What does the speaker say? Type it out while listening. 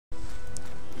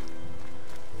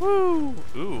Woo!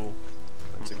 Ooh.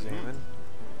 Let's examine.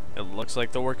 It looks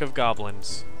like the work of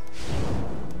goblins.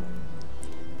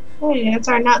 Hey, it's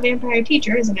our not vampire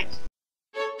teacher, isn't it?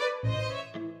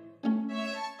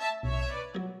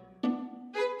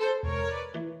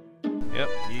 Yep.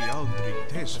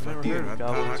 I've never heard of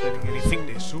goblins hitting anything.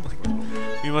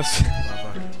 We must.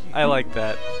 I like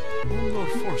that.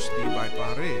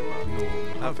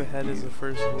 Up ahead is the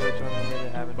first village on the way to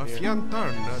heaven here.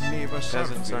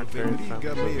 Peasants aren't very friendly,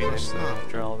 but we nice them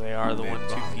after all. They are the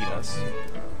ones who feed us.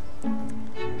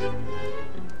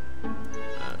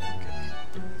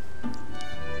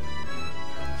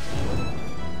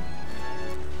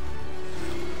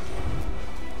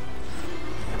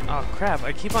 Oh crap,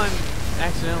 I keep on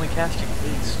accidentally casting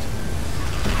Haste.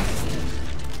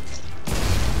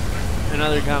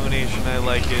 Another combination I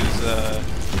like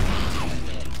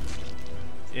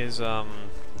is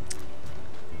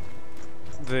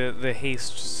the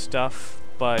haste stuff,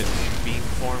 but in beam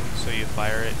form, so you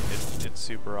fire it. It's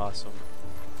super awesome.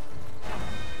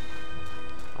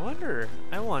 I wonder.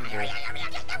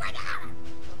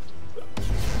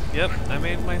 Yep, I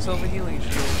made myself a healing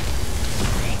shield.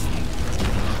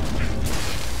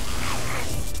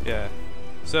 Yeah.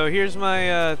 So here's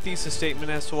my thesis statement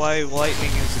as to why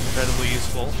lightning is incredibly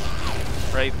useful.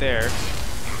 Right there.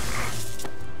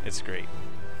 It's great.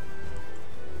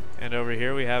 And over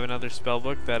here we have another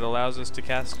spellbook that allows us to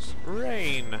cast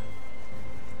Rain,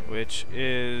 which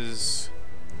is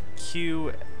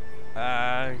QFQ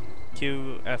or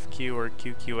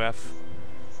QQF.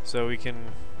 So we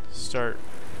can start,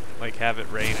 like, have it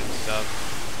rain and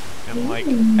stuff. And like,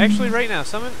 actually right now,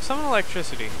 summon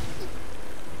electricity.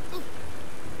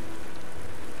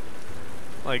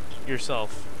 Like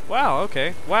yourself. Wow,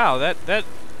 okay. Wow, that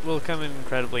will come in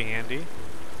incredibly handy.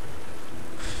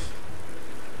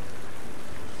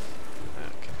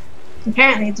 Okay.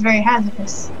 Apparently it's very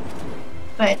hazardous.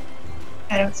 But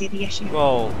I don't see the issue.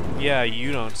 Well, yeah,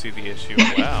 you don't see the issue.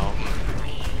 Wow.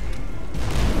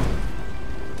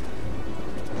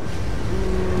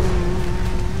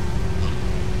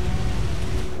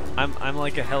 I'm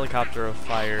like a helicopter of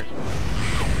fire.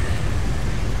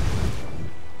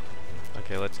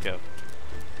 Okay, let's go.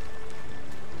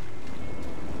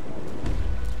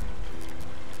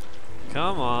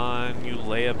 Come on, you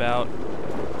layabout.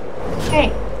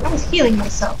 Hey, I was healing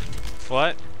myself.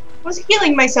 What? I was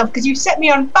healing myself because you set me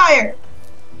on fire.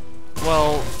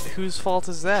 Well, whose fault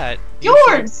is that?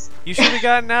 Yours! You should have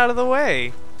gotten out of the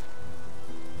way.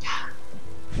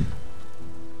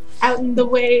 Out in the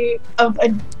way of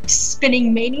a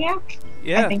spinning maniac?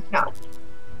 Yeah. I think not.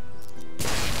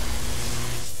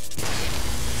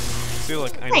 See,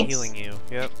 look, I'm Thanks. healing you.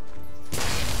 Yep.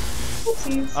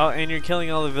 Oopsies. Oh, and you're killing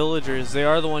all the villagers. They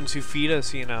are the ones who feed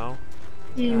us, you know.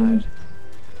 Mm. God.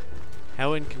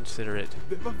 How inconsiderate.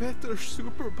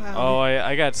 Oh,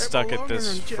 I got stuck at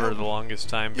this for the longest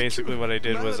time. Basically what I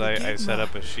did was I set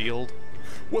up a shield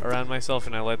around myself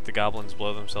and I let the goblins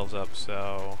blow themselves up,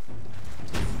 so...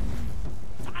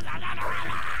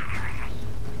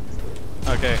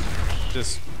 Okay,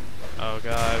 just... Oh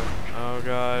god, oh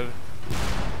god.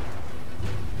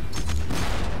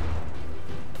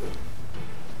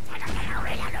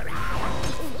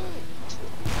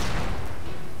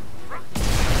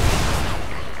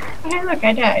 Hey, look,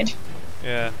 I died.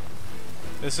 Yeah.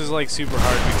 This is like super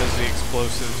hard because the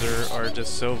explosives are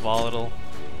just so volatile.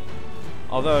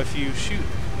 Although if you shoot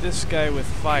this guy with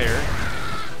fire,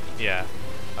 yeah,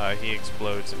 he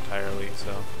explodes entirely,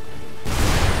 so.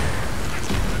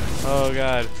 Oh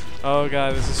god,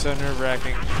 this is so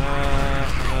nerve-wracking.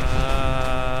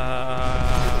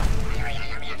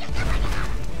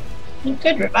 You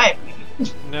could revive me.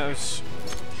 No,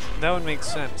 that would make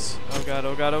sense. Oh god,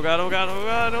 oh god, oh god, oh god, oh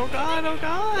god, oh god, oh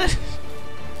god!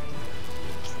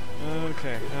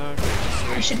 Okay,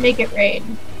 okay. I should make it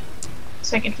rain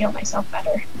so I can heal myself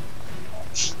better.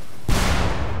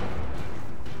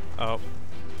 Oh.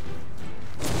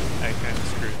 I kind of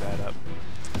screwed that up.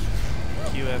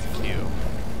 QFQ.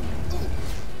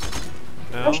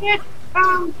 No? Oh shit!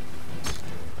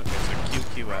 Okay, so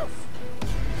QQF.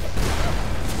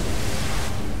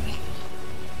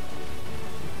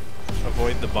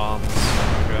 Avoid the bombs.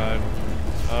 Oh god.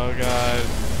 Oh god.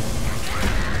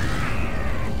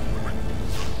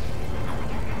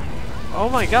 Oh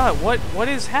my god, what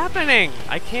is happening?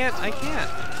 I can't.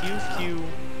 QQ.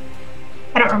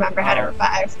 I don't remember how to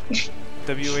revive.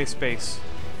 WA space.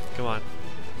 Come on.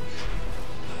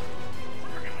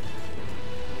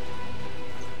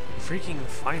 Freaking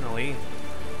finally.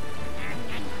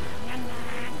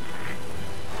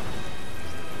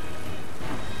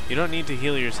 You don't need to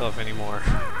heal yourself anymore.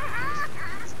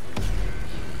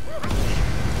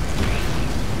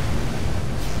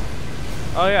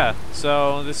 Oh yeah,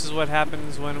 so this is what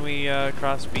happens when we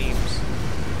cross beams.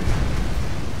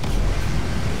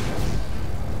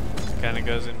 Kind of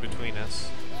goes in between us.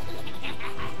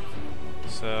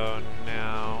 So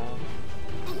now...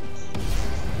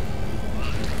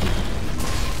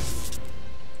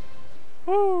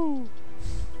 Woo!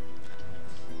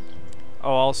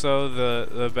 Oh, also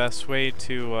the best way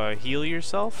to heal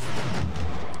yourself,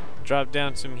 drop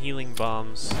down some healing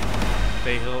bombs.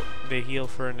 They heal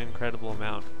for an incredible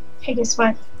amount. Hey, guess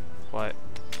what? What?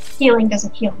 Healing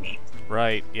doesn't heal me.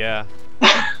 Right, yeah.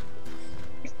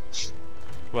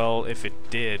 Well, if it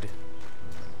did.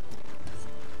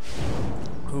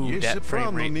 Ooh, that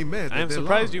frame rate. I'm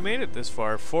surprised you made it this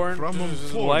far. Forn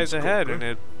lies ahead,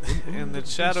 and the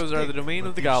shadows are the domain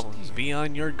of the goblins. Be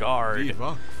on your guard.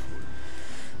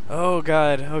 Oh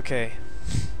god, okay.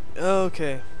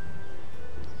 Okay.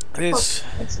 This...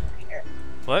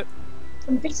 What?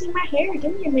 I'm fixing my hair,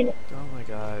 give me a minute. Oh my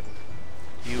god.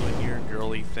 You and your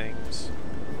girly things.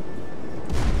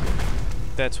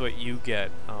 That's what you get.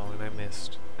 Oh, and I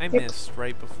missed. I missed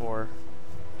right before.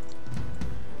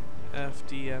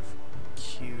 FDF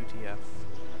QDF.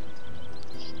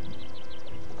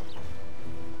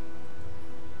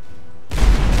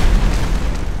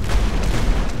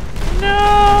 No!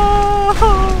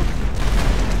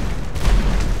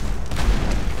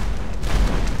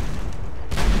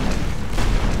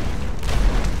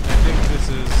 I think this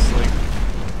is like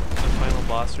the final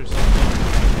boss or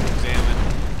something. Examine.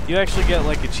 You actually get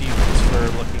like achievements for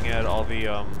looking at all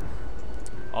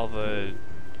the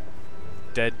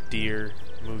dead deer,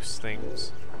 moose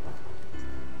things.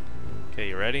 Okay,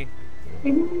 you ready?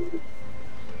 Mm-hmm.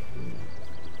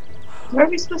 Where are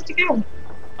we supposed to go?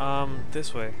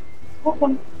 This way.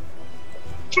 Okay.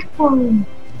 Checkpoint.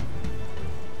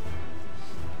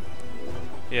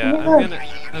 Yeah,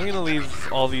 I'm gonna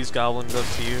leave all these goblins up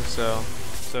to you, so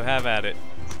have at it.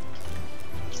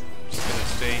 Just gonna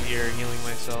stay here healing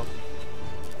myself.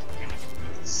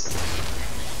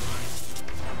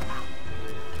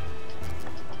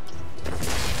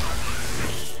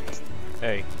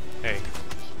 Hey, hey.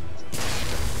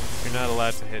 You're not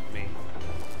allowed to hit me.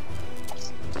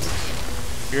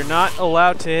 You're not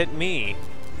allowed to hit me.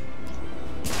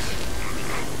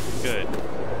 Good.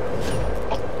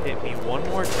 Hit me one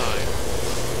more time.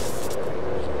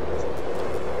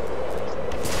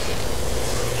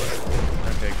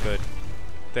 Okay, good.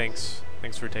 Thanks.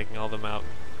 Thanks for taking all them out.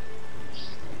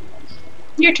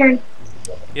 Your turn.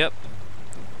 Yep.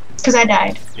 Because I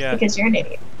died. Yeah. Because you're an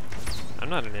idiot. I'm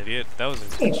not an idiot. That was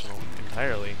intentional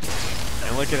entirely.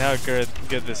 And look at how good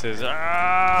this is.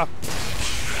 Ah!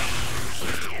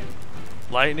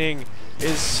 Lightning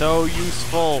is so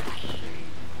useful.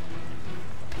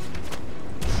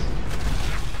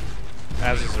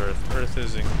 As is Earth. Earth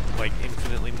is like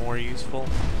infinitely more useful.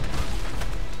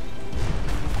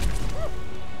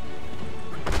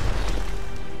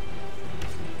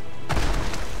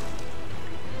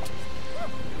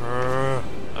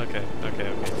 Okay.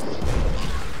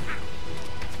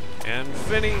 And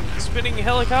spinning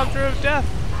helicopter of death.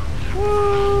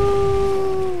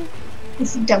 Woo!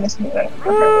 This is the dumbest move I've ever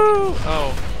heard.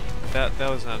 Oh, that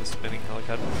was not a spinning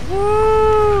helicopter.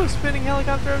 Woo! Spinning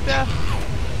helicopter of death.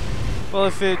 Well,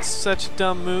 if it's such a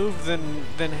dumb move,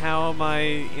 then how am I,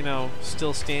 you know,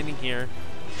 still standing here?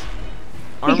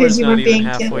 Armor's not even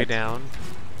halfway down.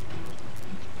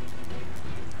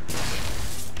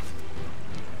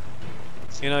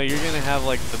 You know, you're gonna have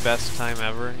like the best time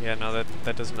ever. Yeah, no,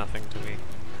 that does nothing to me.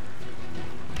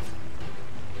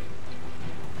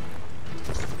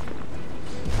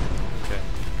 Okay.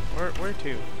 Where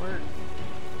to? Where?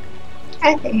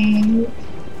 I think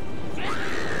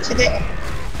today.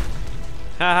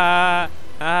 Ha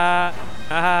ha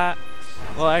ha.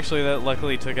 Well, actually, that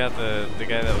luckily took out the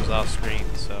guy that was off screen.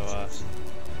 So.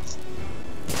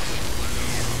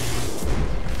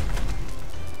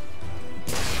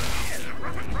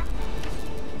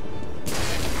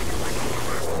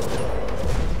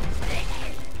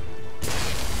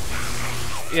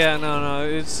 Yeah, no,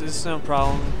 it's no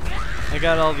problem. I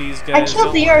got all these guys. I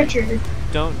killed the archer.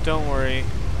 Don't worry.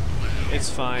 It's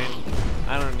fine.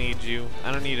 I don't need you.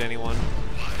 I don't need anyone.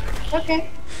 Okay.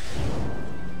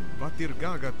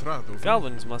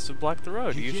 Goblins must have blocked the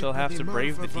road. You shall have to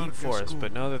brave the deep forest,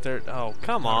 but know that they're... Oh,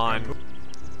 come on.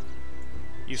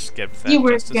 You skipped that. You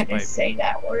weren't gonna say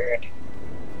that word.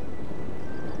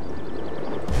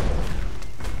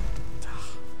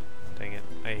 Dang it.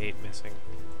 I hate missing.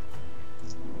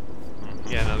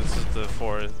 Yeah, no, this is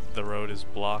the road is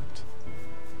blocked.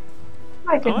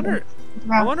 I wonder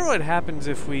what happens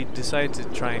if we decide to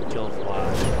try and kill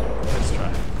Fly. Let's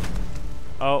try.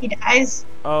 Oh. He dies.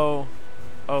 Oh.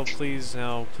 Oh, please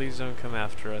no. Please don't come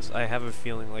after us. I have a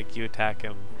feeling like you attack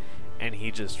him and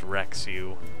he just wrecks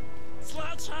you.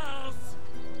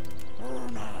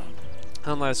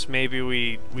 Unless maybe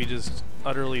we just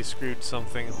utterly screwed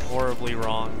something horribly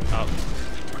wrong up.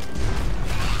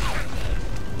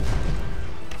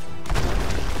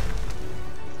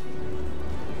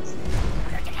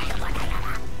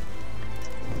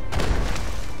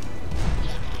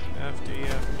 F, D,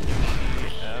 F, Q, E,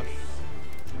 F.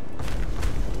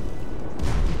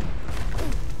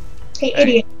 Hey,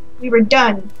 idiot. We were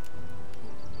done.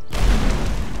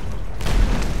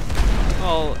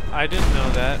 Well, I didn't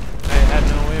know that. I had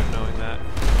no way of knowing that.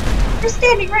 We're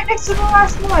standing right next to the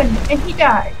last one, and he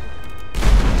died.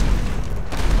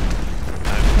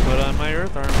 Time to put on my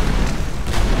earth armor.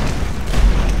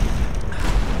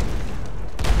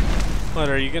 What,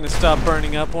 are you gonna stop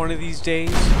burning up one of these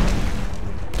days?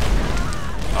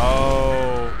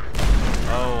 Oh.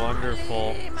 Oh,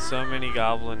 wonderful. So many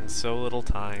goblins, so little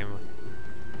time.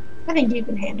 I think you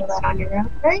can handle that on your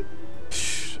own, right?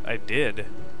 Psh, I did.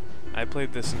 I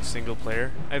played this in single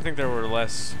player. I think there were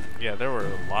less, yeah, there were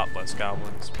a lot less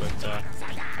goblins, but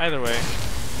either way.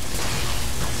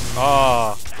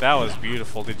 Oh, that was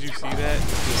beautiful. Did you see that?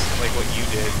 Just like what you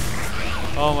did.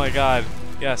 Oh my god.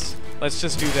 Yes, let's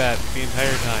just do that the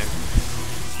entire time.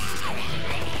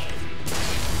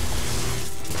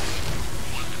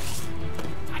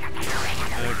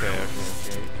 Okay.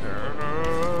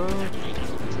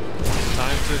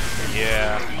 Time to,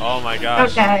 yeah. Oh my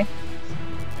gosh. Okay.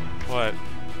 What?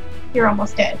 You're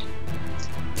almost dead.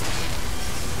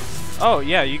 Oh,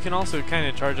 yeah, you can also kind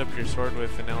of charge up your sword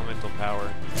with an elemental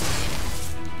power.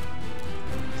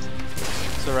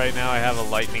 So right now I have a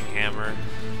lightning hammer.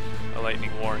 A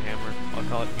lightning war hammer. I'll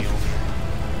call it Mule.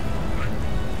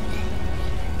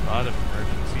 Rod of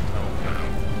emergency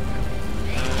teleporting.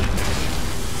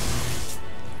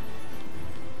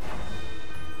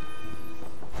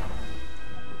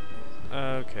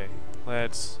 Okay,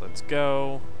 let's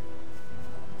go.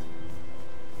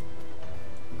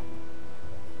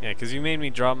 Yeah, because you made me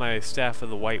drop my Staff of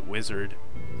the White Wizard.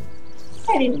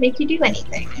 I didn't make you do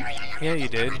anything. Yeah, you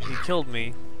did. You killed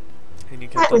me. And you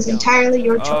kept That was going. entirely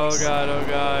your choice. Oh god, oh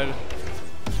god.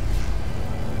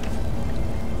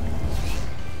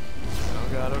 Oh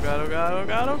god, oh god, oh god, oh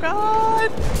god, oh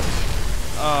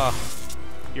god!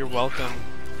 You're welcome.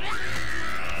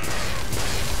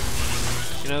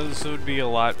 You know, this would be a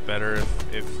lot better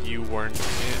if you weren't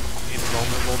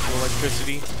invulnerable to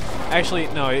electricity. Actually,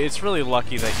 no, it's really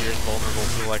lucky that you're invulnerable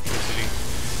to electricity.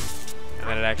 And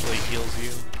that it actually heals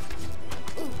you.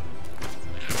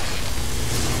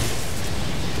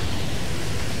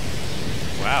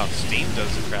 Wow, Steam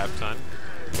does a crap ton.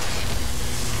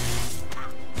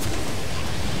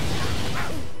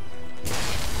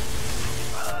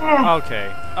 Okay,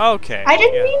 okay. I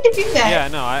didn't mean to do that. Yeah,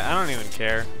 no, I don't even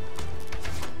care.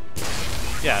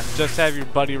 Yeah, just have your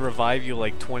buddy revive you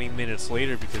like 20 minutes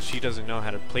later because she doesn't know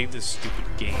how to play this stupid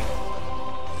game.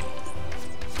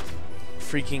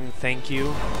 Freaking thank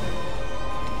you.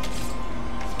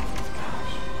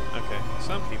 Okay,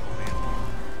 some people, man.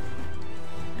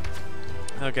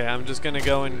 Okay, I'm just gonna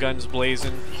go in guns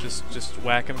blazing. Just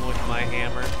whack him with my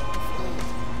hammer.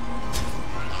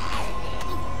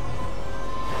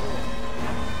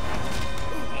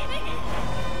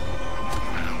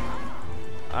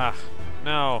 Ah,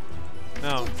 no.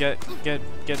 No, get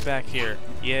back here.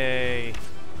 Yay.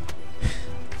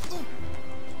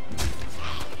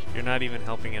 You're not even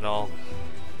helping at all.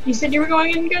 You said you were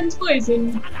going in guns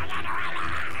blazing.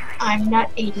 I'm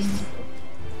not aiding you.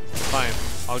 Fine,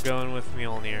 I'll go in with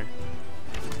Mjolnir.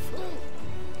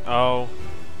 Oh.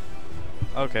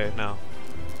 Okay, no.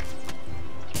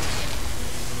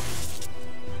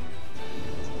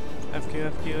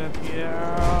 FQ, FQ, FQ.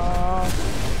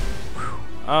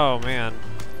 Oh, man.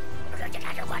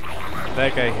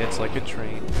 That guy hits like a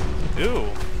train. Ooh,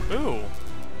 ooh.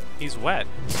 He's wet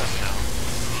somehow.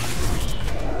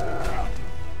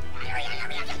 Okay.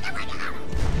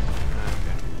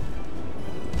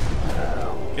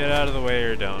 Get out of the way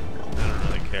or don't. I don't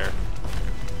really care.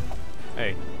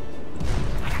 Hey.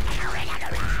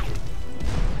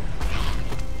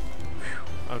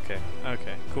 Okay,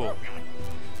 okay, cool.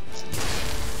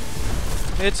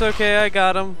 It's okay, I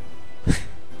got him.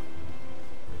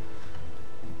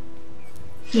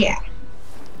 Yeah.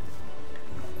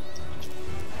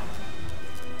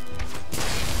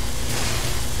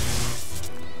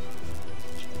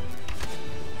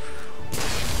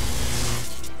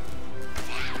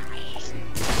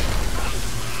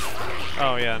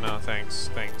 Oh yeah, no, thanks,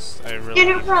 thanks. I really.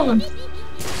 Yeah, no problem.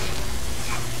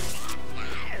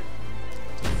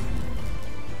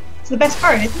 the best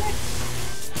part, isn't it?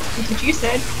 That's what you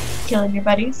said. Killing your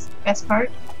buddies, best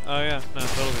part. Oh yeah, no,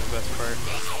 totally the best part.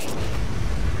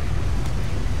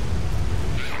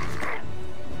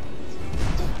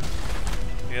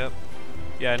 Yep.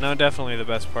 Yeah, no, definitely the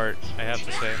best part, I have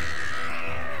to say.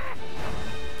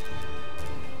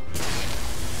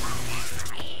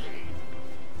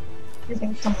 I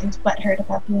think someone's butthurt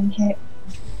about being hit.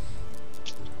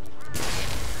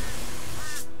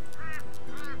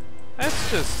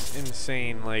 That's just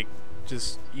insane, like,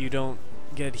 just, you don't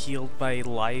get healed by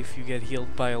life, you get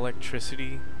healed by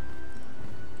electricity.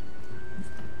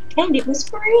 And it was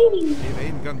free!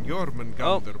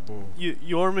 Oh,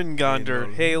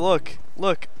 Jormungan. Hey, look,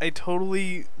 I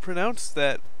totally pronounced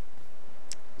that.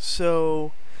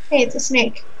 So... Hey, it's a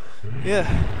snake. Yeah.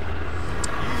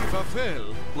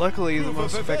 Luckily, the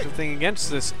most effective thing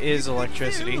against this is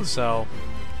electricity, so...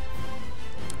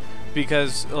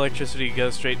 Because electricity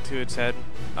goes straight to its head,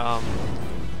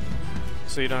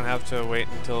 so you don't have to wait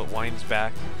until it winds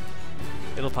back.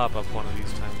 It'll pop up one of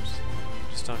these times.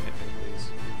 Just don't hit me, please.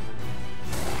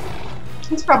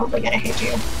 He's probably gonna hit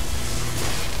you.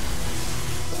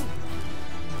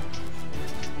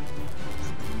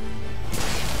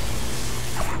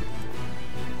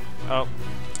 Oh.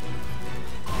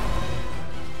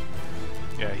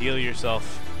 Yeah, heal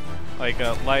yourself. Like,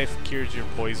 life cures your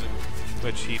poison,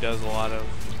 which he does a lot of.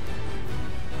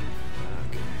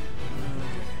 Okay.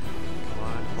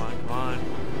 Come on.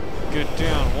 Get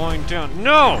down, wind down.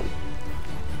 No!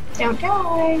 Don't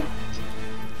die!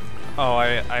 Oh,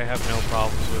 I have no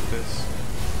problems with this.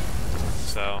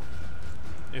 So,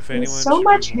 if anyone There's so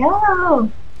much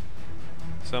health!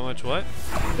 So much what?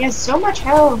 He has so much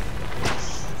health!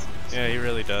 Yeah, he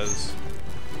really does.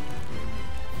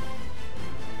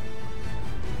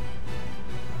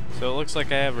 So it looks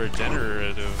like I have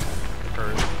regenerative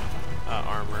earth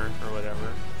armor or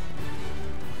whatever.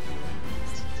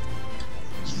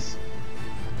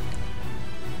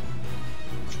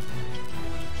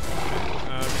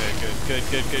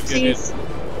 Okay, good.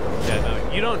 Yeah,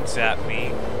 no, you don't zap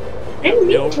me. I didn't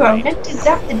mean to, I meant to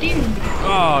zap the dude.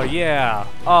 Oh, yeah.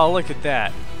 Oh, look at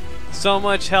that. So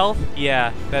much health?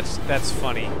 Yeah, that's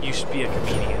funny. You should be a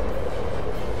comedian.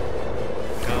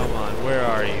 Come on, where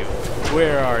are you?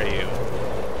 Where are you?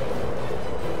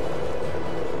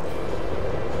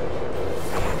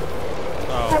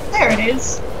 Oh. There it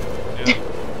is. Yep.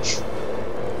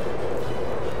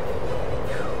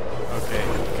 Okay,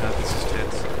 God, this is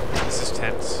tense. This is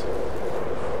tense.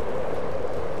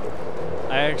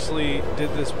 I actually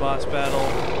did this boss battle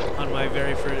on my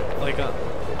very first, like,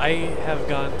 I have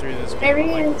gone through this There game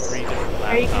he on like is. 3 different laptops.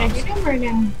 Are you gonna hit him or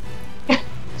no?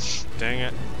 Dang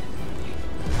it.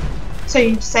 So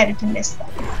you decided to miss them.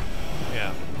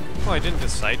 Yeah. Well, I didn't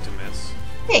decide to miss.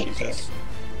 Yeah, you did.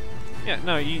 Yeah,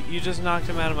 no, you just knocked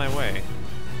him out of my way.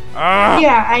 Ah!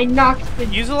 Yeah, I knocked the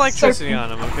Use electricity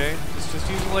serpent. on him, okay? Just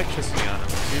use electricity on him.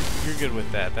 You're good with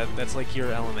that. That's like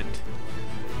your element.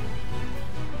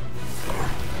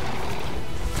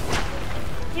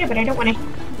 Yeah, but I don't want to hit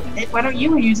him with it. Why don't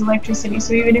you use electricity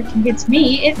so even if he hits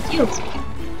me, it heals me?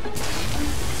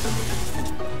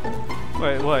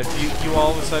 Wait, what? You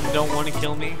all of a sudden don't want to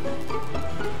kill me?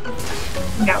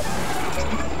 No.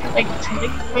 Like,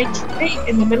 killing my teammate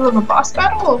in the middle of a boss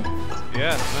battle?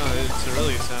 Yeah, no, it's a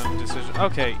really sound decision.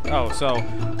 Okay, oh, so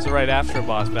right after a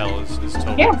boss battle is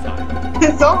totally fine.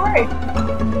 It's alright.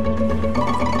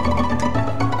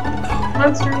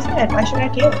 Monster is dead. Why should I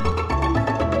kill him?